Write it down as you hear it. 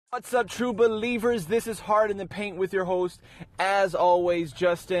What's up, true believers? This is Hard in the Paint with your host, as always,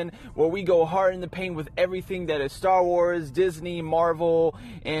 Justin, where we go hard in the paint with everything that is Star Wars, Disney, Marvel,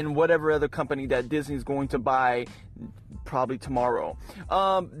 and whatever other company that Disney's going to buy probably tomorrow.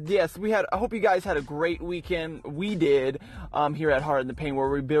 Yes, I hope you guys had a great weekend. We did here at Hard in the Paint, where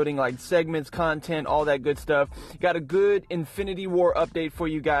we're building like segments, content, all that good stuff. Got a good Infinity War update for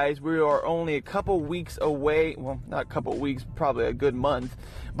you guys. We are only a couple weeks away. Well, not a couple weeks, probably a good month.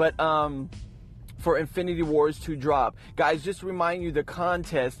 But for Infinity Wars to drop. Guys, just to remind you, the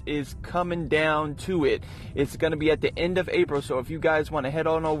contest is coming down to it. It's going to be at the end of April. So if you guys want to head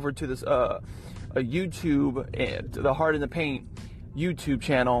on over to this YouTube, the Hard in the Paint YouTube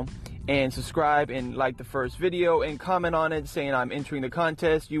channel, and subscribe and like the first video and comment on it saying I'm entering the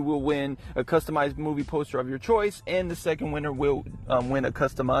contest, you will win a customized movie poster of your choice, and the second winner will win a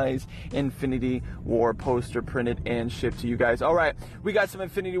customized Infinity War poster printed and shipped to you guys. All right, we got some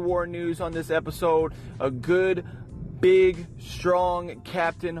Infinity War news on this episode. A good, big, strong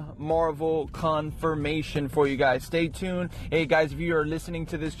Captain Marvel confirmation for you guys. Stay tuned. Hey guys, if you are listening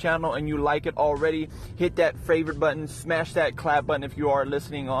to this channel and you like it already, hit that favorite button, smash that clap button if you are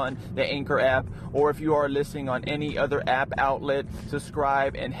listening on the Anchor app, or if you are listening on any other app outlet,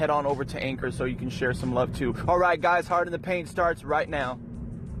 subscribe and head on over to Anchor so you can share some love too. All right guys, Hard in the Paint starts right now.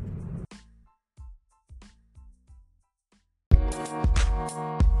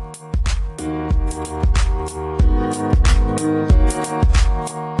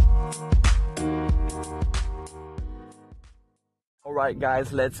 Alright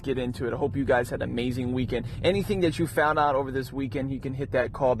guys, let's get into it. I hope you guys had an amazing weekend. Anything that you found out over this weekend, you can hit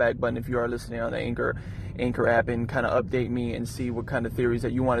that callback button if you are listening on the Anchor app, and kind of update me and see what kind of theories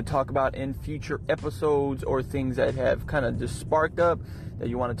that you want to talk about in future episodes, or things that have kind of just sparked up that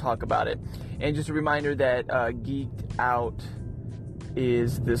you want to talk about it. And just a reminder that Geeked Out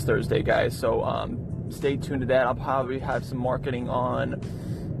is this Thursday, guys, so stay tuned to that. I'll probably have some more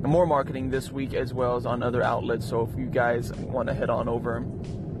marketing this week, as well as on other outlets. So if you guys want to head on over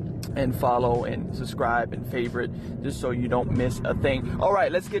and follow and subscribe and favorite, just so you don't miss a thing. All right,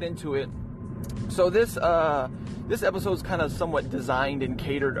 let's get into it. So this episode is kind of somewhat designed and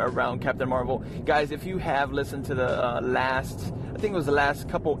catered around Captain Marvel. Guys, if you have listened to the I think it was the last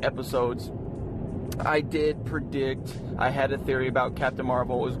couple episodes, I did predict, I had a theory about Captain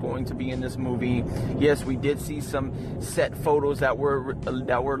Marvel was going to be in this movie. Yes, we did see some set photos that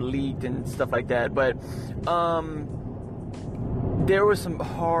were leaked and stuff like that, but there were some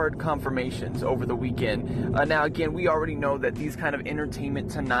hard confirmations over the weekend. Now again, we already know that these kind of Entertainment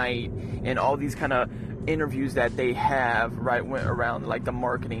Tonight and all these kind of interviews that they have right around like the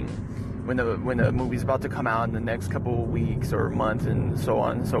marketing, when the movie's about to come out in the next couple of weeks or months and so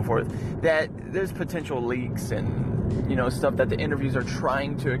on and so forth, that there's potential leaks and, you know, stuff that the interviews are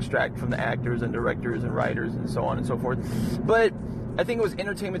trying to extract from the actors and directors and writers and so on and so forth. But I think it was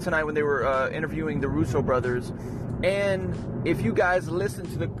Entertainment Tonight when they were interviewing the Russo brothers. And if you guys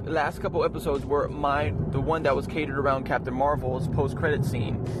listened to the last couple episodes where the one that was catered around Captain Marvel's post-credit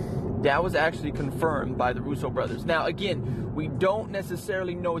scene, that was actually confirmed by the Russo brothers. Now, again, we don't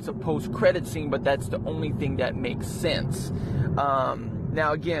necessarily know it's a post-credit scene, but that's the only thing that makes sense.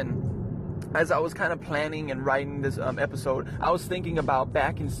 Now, again, as I was kind of planning and writing this episode, I was thinking about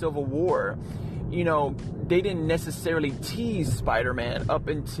back in Civil War, you know, they didn't necessarily tease Spider-Man up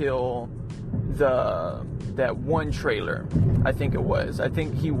until that one trailer. I think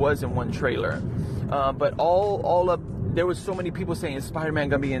he was in one trailer. But all up, there was so many people saying, is Spider-Man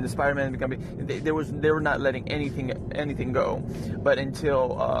gonna be in? Is Spider-Man gonna be? They were not letting anything go. But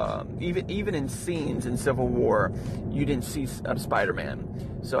until even in scenes in Civil War, you didn't see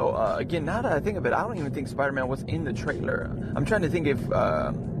Spider-Man. So again, now that I think of it, I don't even think Spider-Man was in the trailer. I'm trying to think if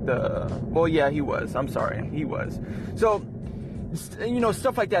well, yeah, he was. I'm sorry, he was. So, you know,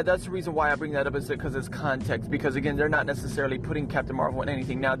 stuff like that. That's the reason why I bring that up, is because it's context. Because again, they're not necessarily putting Captain Marvel in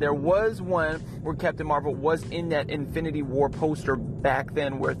anything. Now, there was one where Captain Marvel was in that Infinity War poster back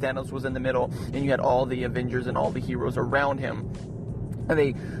then, where Thanos was in the middle, and you had all the Avengers and all the heroes around him. And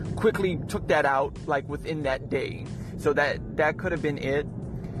they quickly took that out, like within that day. So that could have been it.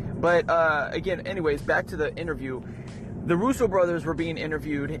 But again, anyways, back to the interview. The Russo brothers were being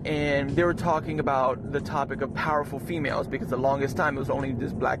interviewed, and they were talking about the topic of powerful females, because the longest time it was only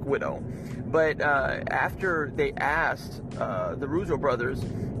this Black Widow. But after they asked the Russo brothers,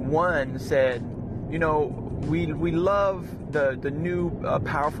 one said, we love the new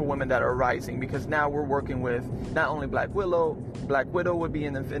powerful women that are rising, because now we're working with not only Black Widow would be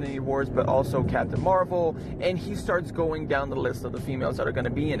in Infinity Wars, but also Captain Marvel, and he starts going down the list of the females that are going to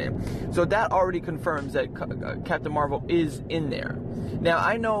be in it. So that already confirms that Captain Marvel is in there. Now,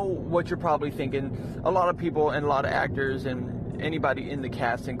 I know what you're probably thinking. A lot of people and a lot of actors and anybody in the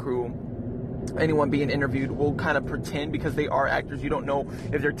cast and crew, anyone being interviewed, will kind of pretend, because they are actors. You don't know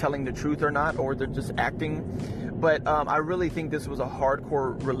if they're telling the truth or not, or they're just acting. But I really think this was a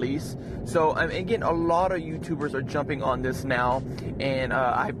hardcore release. So again, a lot of YouTubers are jumping on this now, and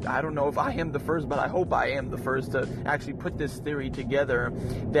I don't know if I am the first, but I hope I am the first to actually put this theory together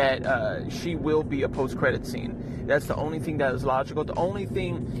that she will be a post-credit scene. That's the only thing that is logical. The only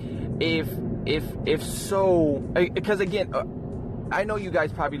thing, if so, because again, I know you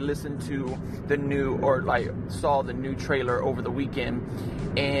guys probably listened to the new, or like saw the new trailer over the weekend,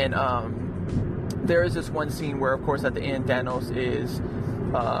 and there is this one scene where, of course, at the end, Thanos is,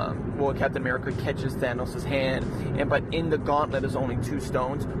 Captain America catches Thanos' hand, but in the gauntlet is only 2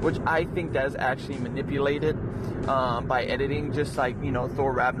 stones, which I think that is actually manipulated by editing, just like,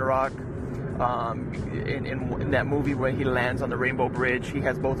 Thor Ragnarok. In that movie where he lands on the Rainbow Bridge, he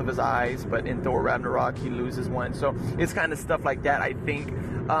has both of his eyes, but in Thor Ragnarok he loses one. So it's kind of stuff like that, I think.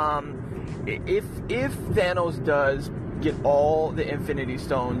 If Thanos does get all the Infinity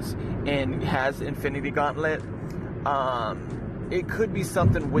Stones and has Infinity Gauntlet, it could be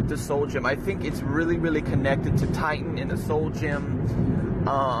something with the Soul Gem. I think it's really, really connected to Titan and the Soul Gem.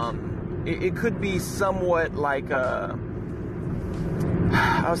 It could be somewhat like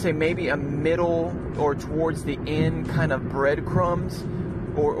I would say maybe a middle or towards the end kind of breadcrumbs,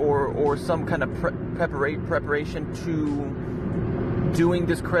 or some kind of preparation to doing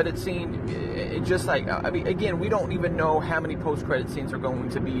this credit scene. Just like, again, we don't even know how many post-credit scenes are going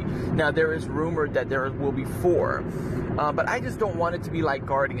to be. Now, there is rumored that there will be 4, but I just don't want it to be like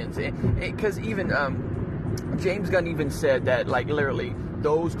Guardians, because even James Gunn even said that, like, literally,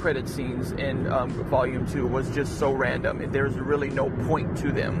 those credit scenes in Volume 2 was just so random. There's really no point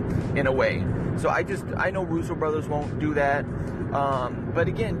to them, in a way. So I know Russo brothers won't do that. But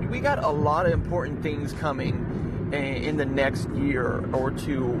again, we got a lot of important things coming in the next year or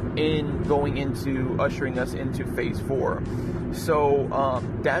two, in going into ushering us into Phase 4. So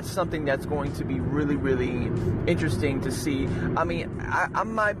that's something that's going to be really, really interesting to see. I mean, I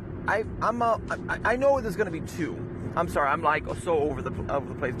know there's going to be 2. I'm sorry, I'm like so over the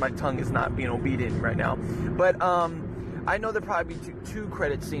place. My tongue is not being obedient right now. But I know there'll probably be 2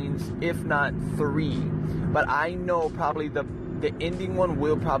 credit scenes, if not 3. But I know probably the ending one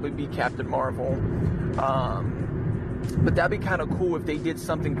will probably be Captain Marvel. But that'd be kind of cool if they did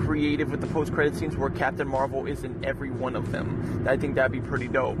something creative with the post-credit scenes where Captain Marvel is in every one of them. I think that'd be pretty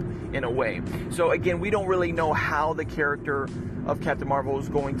dope in a way. So again, we don't really know how the character of Captain Marvel is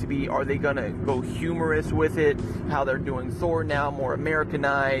going to be. Are they going to go humorous with it? How they're doing Thor now, more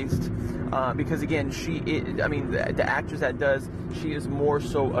Americanized? Because again, the actress that does, she is more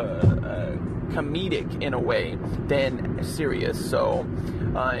so comedic in a way than serious. So,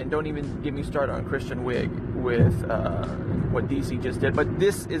 and don't even get me started on Kristen Wiig with what DC just did. But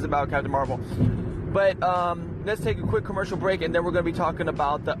this is about Captain Marvel. But let's take a quick commercial break, and then we're going to be talking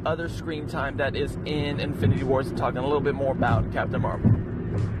about the other screen time that is in Infinity Wars, and talking a little bit more about Captain Marvel.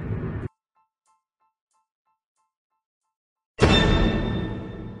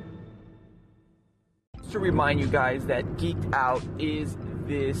 Just to remind you guys that Geeked Out is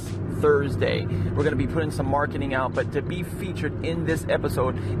this Thursday. We're going to be putting some marketing out, but to be featured in this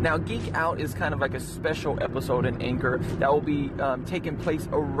episode. Now, Geek Out is kind of like a special episode in Anchor that will be taking place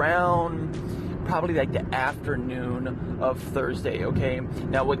around probably like the afternoon of Thursday, okay?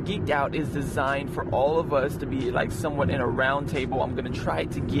 Now, what Geeked Out is designed for all of us to be like somewhat in a round table. I'm going to try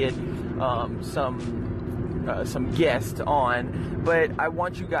to get some guests on, but I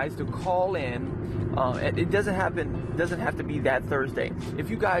want you guys to call in. It doesn't have to be that Thursday. If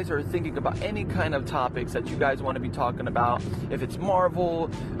you guys are thinking about any kind of topics that you guys want to be talking about, if it's Marvel,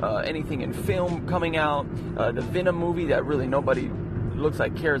 anything in film coming out, the Venom movie that really nobody looks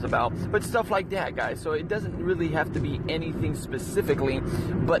like cares about, but stuff like that, guys. So it doesn't really have to be anything specifically,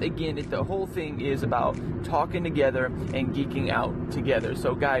 but again, the whole thing is about talking together and geeking out together.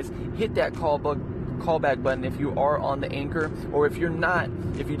 So guys, hit that callback button if you are on the Anchor, or if you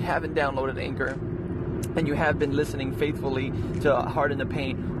haven't downloaded Anchor and you have been listening faithfully to Heart in the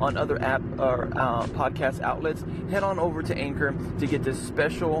Paint on other app or podcast outlets, head on over to Anchor to get this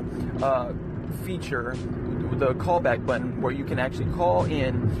special feature, the callback button, where you can actually call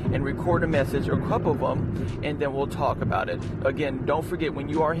in and record a message, or a couple of them, and then we'll talk about it. Again, don't forget, when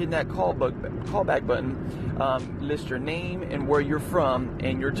you are hitting that callback button, list your name and where you're from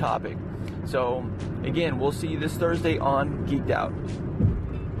and your topic. So again, we'll see you this Thursday on Geeked Out.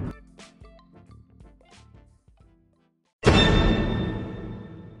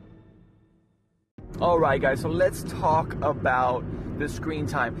 Alright guys, so let's talk about the screen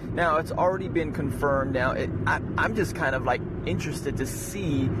time. Now, it's already been confirmed. Now, I'm just kind of like interested to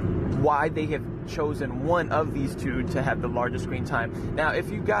see why they have chosen one of these two to have the largest screen time. Now,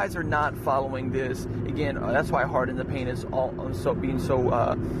 if you guys are not following this, again, that's why Hard in the Paint is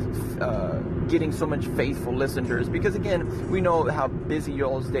getting so much faithful listeners, because again, we know how busy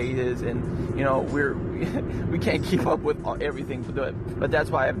y'all's day is, and you know, we can't keep up with everything, but that's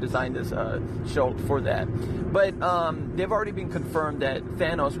why I've designed this show for that. But they've already been confirmed that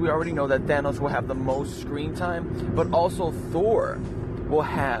Thanos, we already know that Thanos will have the most screen time, but also Thor will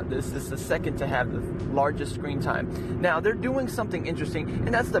have, this is the second to have the largest screen time. Now, they're doing something interesting,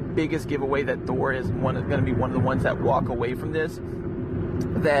 and that's the biggest giveaway, that Thor is going to be one of the ones that walk away from this,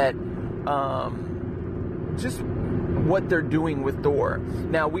 that just what they're doing with Thor.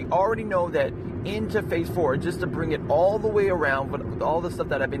 Now, we already know that into Phase 4, just to bring it all the way around with all the stuff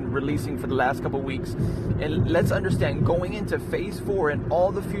that I've been releasing for the last couple of weeks, and let's understand, going into Phase 4 and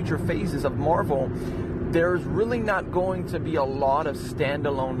all the future phases of Marvel, there's really not going to be a lot of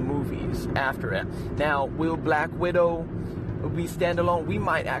standalone movies after it. Now, will Black Widow be standalone? We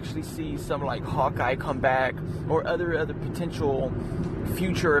might actually see some like Hawkeye come back, or other potential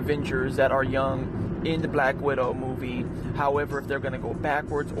future Avengers that are young in the Black Widow movie. However, if they're going to go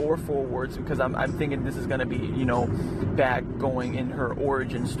backwards or forwards, because I'm thinking this is going to be, you know, back going in her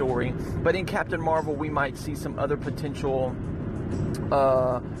origin story. But in Captain Marvel, we might see some other potential.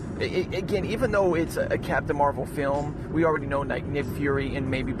 Again, even though it's a Captain Marvel film, we already know like Nick Fury and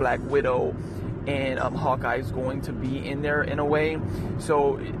maybe Black Widow and Hawkeye is going to be in there in a way,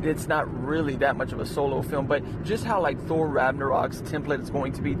 so it's not really that much of a solo film. But just how like Thor Ragnarok's template is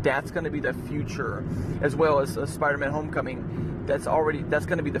going to be, that's going to be the future, as well as Spider-Man Homecoming. That's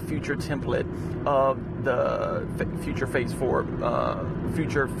going to be the future template of the future Phase 4,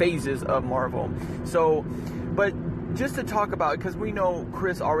 future phases of Marvel. So, but just to talk about, because we know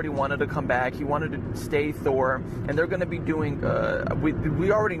Chris already wanted to come back, he wanted to stay Thor, and they're going to be doing,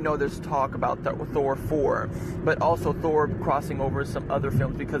 we already know there's talk about Thor 4, but also Thor crossing over some other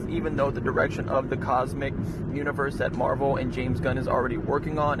films, because even though the direction of the cosmic universe that Marvel and James Gunn is already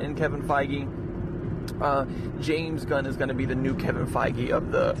working on, and Kevin Feige, James Gunn is going to be the new Kevin Feige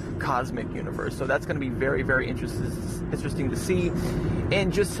of the cosmic universe. So that's going to be very, very interesting to see,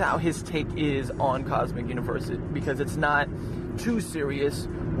 and just how his take is on cosmic universe, because it's not too serious,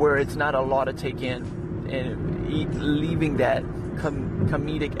 where it's not a lot to take in, and leaving that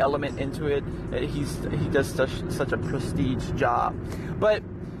comedic element into it. He does such a prestige job. But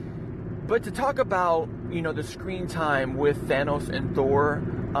to talk about, you know, the screen time with Thanos and Thor,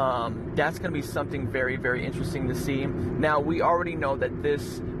 that's going to be something very, very interesting to see. Now, we already know that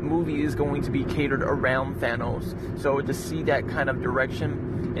this movie is going to be catered around Thanos, so to see that kind of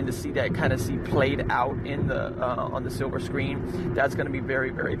direction and to see that kind of played out in the on the silver screen, that's going to be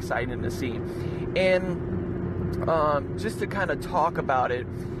very, very exciting to see. And just to kind of talk about it,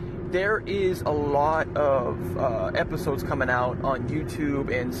 there is a lot of episodes coming out on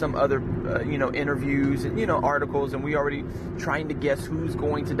YouTube and some other, you know, interviews and, you know, articles, and we already trying to guess who's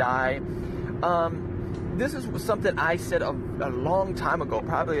going to die. This is something I said a long time ago,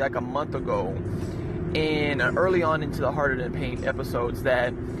 probably like a month ago, and early on into the Harder Than Paint episodes,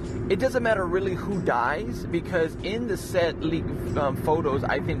 that it doesn't matter really who dies, because in the set leak photos,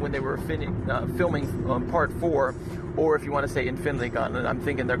 I think when they were filming Part 4, or if you want to say Infinity Gauntlet, I'm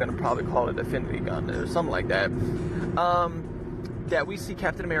thinking they're going to probably call it Infinity Gauntlet or something like that, that we see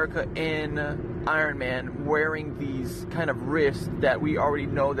Captain America and Iron Man wearing these kind of wrists that we already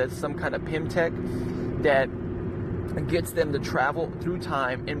know that's some kind of Pym-Tech that gets them to travel through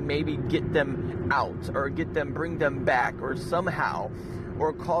time and maybe get them out, or bring them back, or somehow,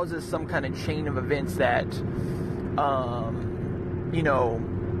 or causes some kind of chain of events that, you know,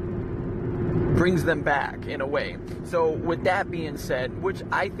 brings them back in a way. So with that being said, which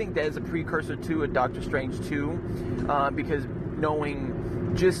I think that is a precursor to a Doctor Strange 2, because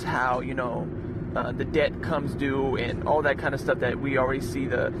knowing just how, you know, the debt comes due and all that kind of stuff, that we already see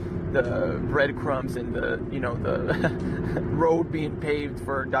the breadcrumbs and the, you know, the road being paved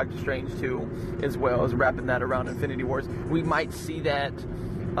for Doctor Strange 2, as well as wrapping that around Infinity Wars. We might see that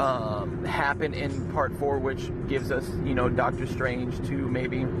happen in part 4, which gives us, you know, Doctor Strange 2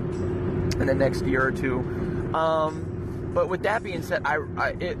 maybe in the next year or two. But with that being said,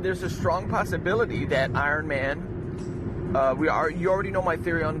 there's a strong possibility that Iron Man, you already know my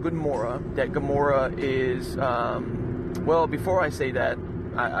theory on Gamora, that Gamora is, well, before I say that,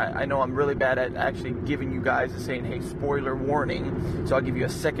 I know I'm really bad at actually giving you guys and saying, hey, spoiler warning, so I'll give you a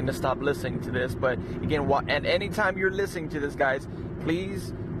second to stop listening to this. But again, at any time you're listening to this, guys,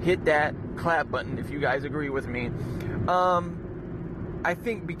 please hit that clap button if you guys agree with me. I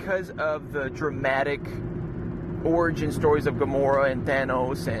think because of the dramatic origin stories of Gamora and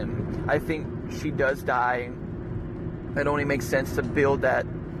Thanos, and I think she does die, it only makes sense to build that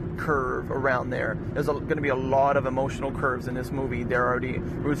curve around there. There's going to be a lot of emotional curves in this movie.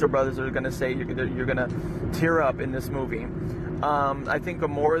 Russo brothers are going to say you're going to tear up in this movie. I think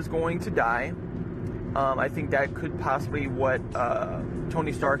Gamora is going to die. I think that could possibly what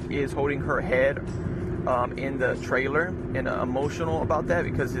Tony Stark is holding her head in the trailer, and emotional about that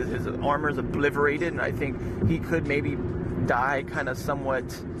because his armor is obliterated, and I think he could maybe die kind of somewhat.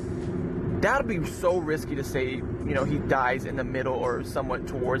 That would be so risky to say, you know, he dies in the middle or somewhat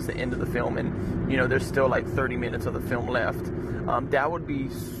towards the end of the film, and, you know, there's still like 30 minutes of the film left. That would be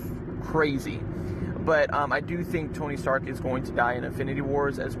crazy. But I do think Tony Stark is going to die in Infinity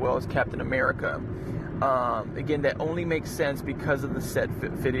Wars as well as Captain America. Again, that only makes sense because of the set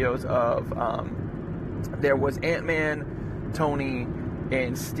videos of there was Ant-Man, Tony,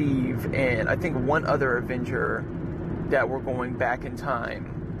 and Steve, and I think one other Avenger that were going back in time.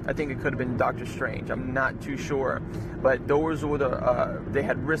 I think it could have been Doctor Strange. I'm not too sure. But those were they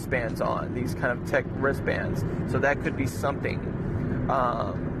had wristbands on, these kind of tech wristbands. So that could be something.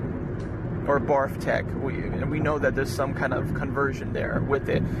 Or Barf Tech. We know that there's some kind of conversion there with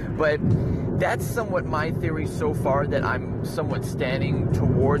it. But that's somewhat my theory so far that I'm somewhat standing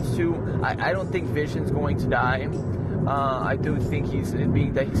towards to. I don't think Vision's going to die. I do think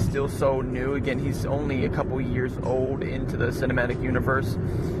being that he's still so new, again, he's only a couple years old into the cinematic universe,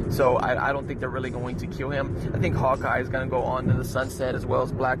 so I don't think they're really going to kill him. I think Hawkeye is going to go on to the sunset, as well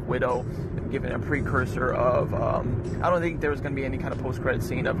as Black Widow, giving a precursor of, I don't think there's going to be any kind of post-credit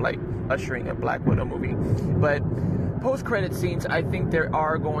scene of, like, ushering a Black Widow movie, but post-credit scenes, I think there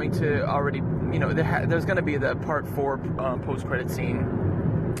are going to already, you know, there's going to be the part 4 post-credit scene,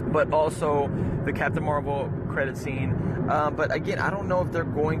 but also the Captain Marvel credit scene. But again, I don't know if they're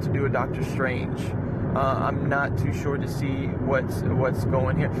going to do a Doctor Strange. I'm not too sure to see what's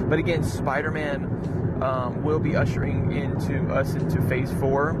going here. But again, Spider-Man will be ushering us into Phase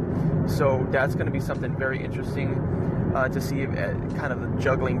 4, so that's going to be something very interesting to see, kind of the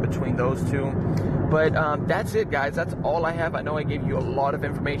juggling between those two. But that's it, guys. That's all I have. I know I gave you a lot of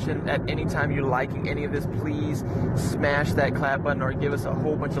information. At any time you're liking any of this, please smash that clap button or give us a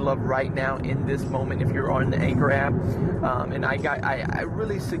whole bunch of love right now in this moment if you're on the Anchor app. And I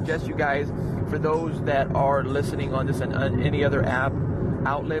really suggest you guys, for those that are listening on this and any other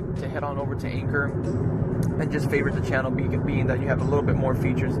outlet, to head on over to Anchor and just favorite the channel, being that you have a little bit more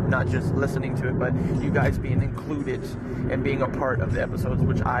features, not just listening to it, but you guys being included and being a part of the episodes,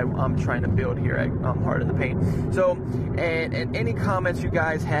 which I'm trying to build here at Heart in the Paint. So, and any comments you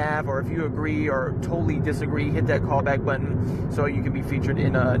guys have, or if you agree or totally disagree, hit that callback button so you can be featured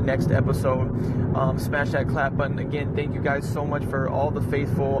in a next episode. Smash that clap button. Again, thank you guys so much for all the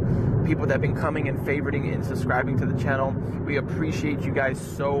faithful people that have been coming and favoriting and subscribing to the channel. We appreciate you guys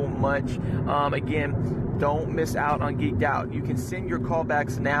so much. Again, don't miss out on Geeked Out. You can send your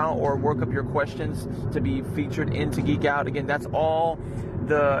callbacks now or work up your questions to be featured into Geek Out. Again, that's all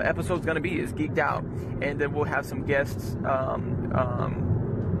the episode's going to be, is Geeked Out. And then we'll have some guests,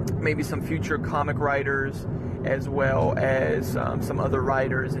 maybe some future comic writers, as well as some other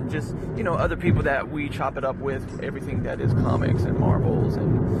writers, and just, you know, other people that we chop it up with, everything that is comics and Marvels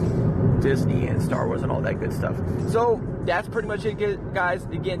and Disney and Star Wars and all that good stuff. So that's pretty much it, guys.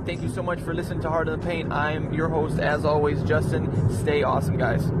 Again, thank you so much for listening to Heart in the Paint. I'm your host, as always, Justin. Stay awesome,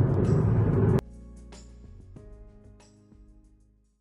 guys.